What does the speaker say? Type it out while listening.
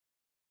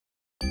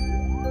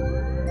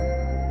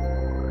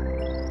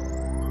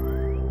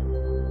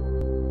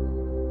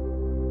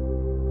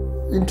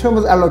In terms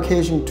of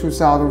allocation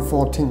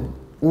 2014,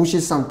 Wuxi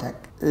Suntech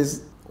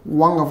is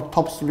one of the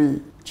top 3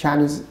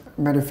 Chinese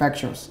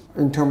manufacturers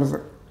in terms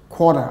of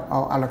quota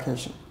of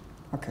allocation.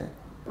 Okay.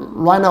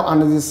 Right now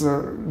under this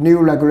new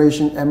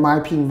regulation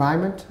MIP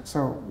environment,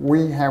 so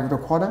we have the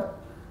quota,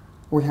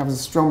 we have a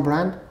strong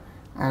brand,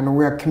 and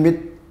we are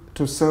committed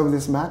to serve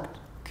this market.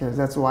 Okay,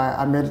 that's why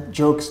I made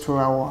jokes to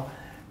our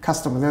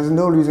customers. There's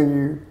no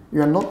reason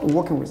you are not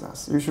working with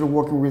us. You should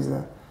work with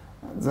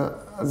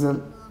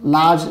the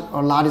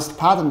largest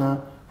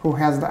partner who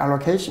has the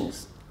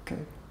allocations. Okay,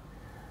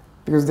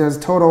 because there's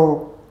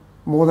total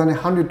more than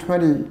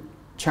 120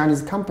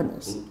 Chinese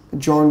companies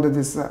joined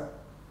this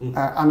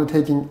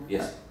undertaking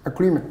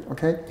agreement.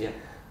 Okay,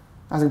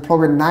 I think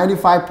probably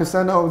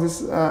 95% of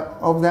this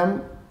of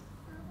them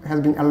has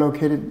been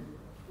allocated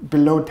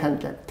below 10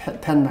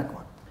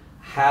 megawatt.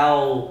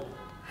 How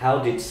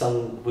did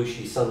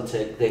Wuxi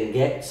Suntech then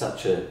get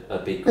such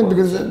a big quantity?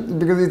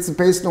 Because it's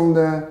based on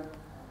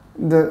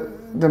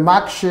the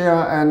market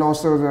share and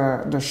also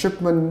the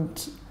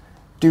shipment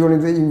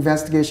during the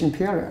investigation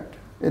period.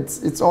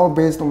 It's all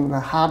based on the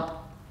hard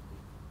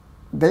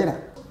data.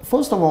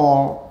 First of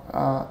all,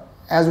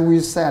 as we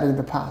said in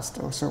the past,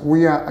 also,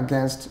 we are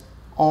against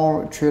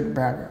all trade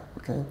barrier,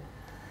 okay,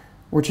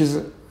 which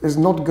is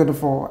not good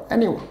for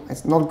anyone.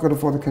 It's not good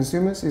for the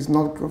consumers. It's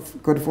not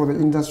good for the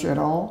industry at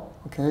all,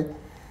 okay.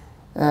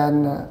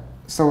 And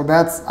so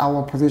that's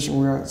our position.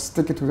 We are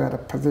sticking to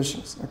that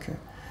positions, okay.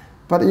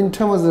 But in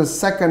terms of the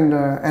second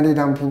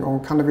anti-dumping or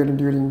countervailing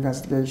duty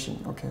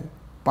investigation, okay,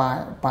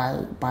 by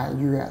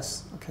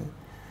US, okay,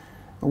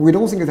 we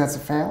don't think that's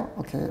fair,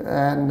 okay,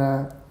 and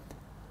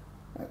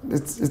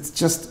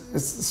it's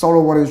sort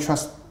of what you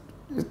trust.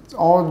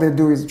 All they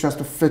do is just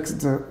to fix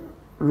the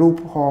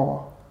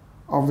loophole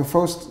of the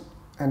first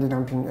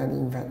anti-dumping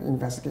and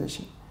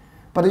investigation.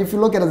 But if you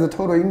look at the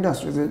total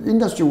industry, the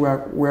industry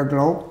we're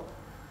global.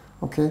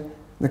 Okay,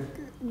 the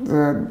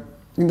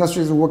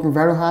industry is working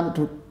very hard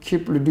to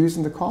keep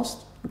reducing the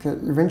cost. Okay,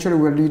 eventually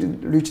we'll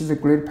reach the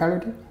grid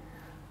parity.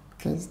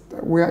 Okay,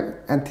 we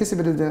are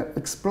anticipating the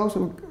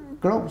explosive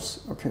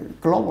growth. Okay,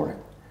 globally.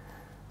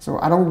 So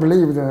I don't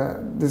believe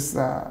this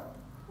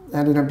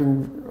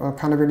anti-dumping or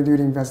countervailing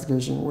duty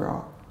investigation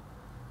will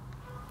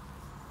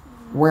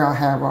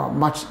have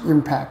much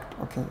impact.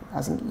 Okay,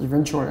 I think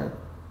eventually,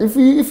 if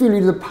you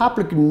read the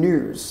public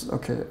news,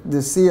 okay,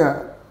 the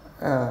SEIA,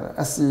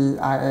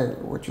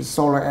 which is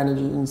Solar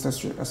Energy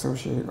Industry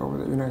Association of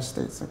the United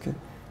States, okay,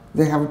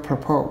 they have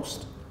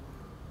proposed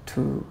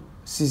to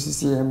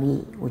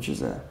CCCME, which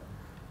is a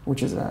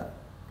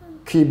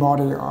key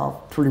body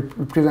to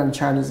represent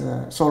Chinese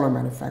solar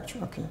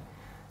manufacturer. Okay,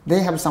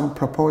 they have some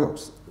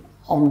proposals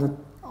on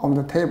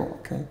the table.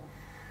 Okay,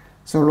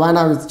 so right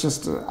now it's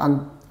just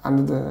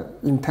under the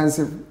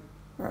intensive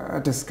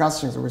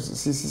discussions with the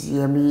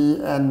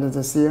CCCME and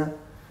the SEIA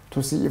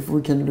to see if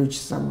we can reach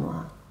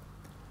some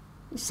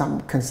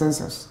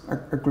consensus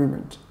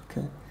agreement.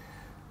 Okay,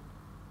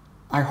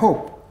 I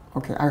hope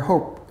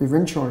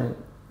eventually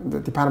the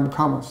Department of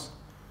Commerce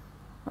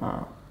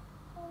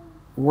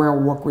will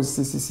work with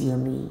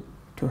CCCME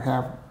to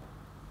have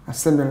a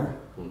similar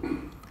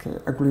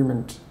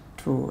agreement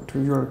to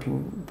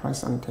European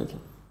price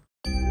undertaking.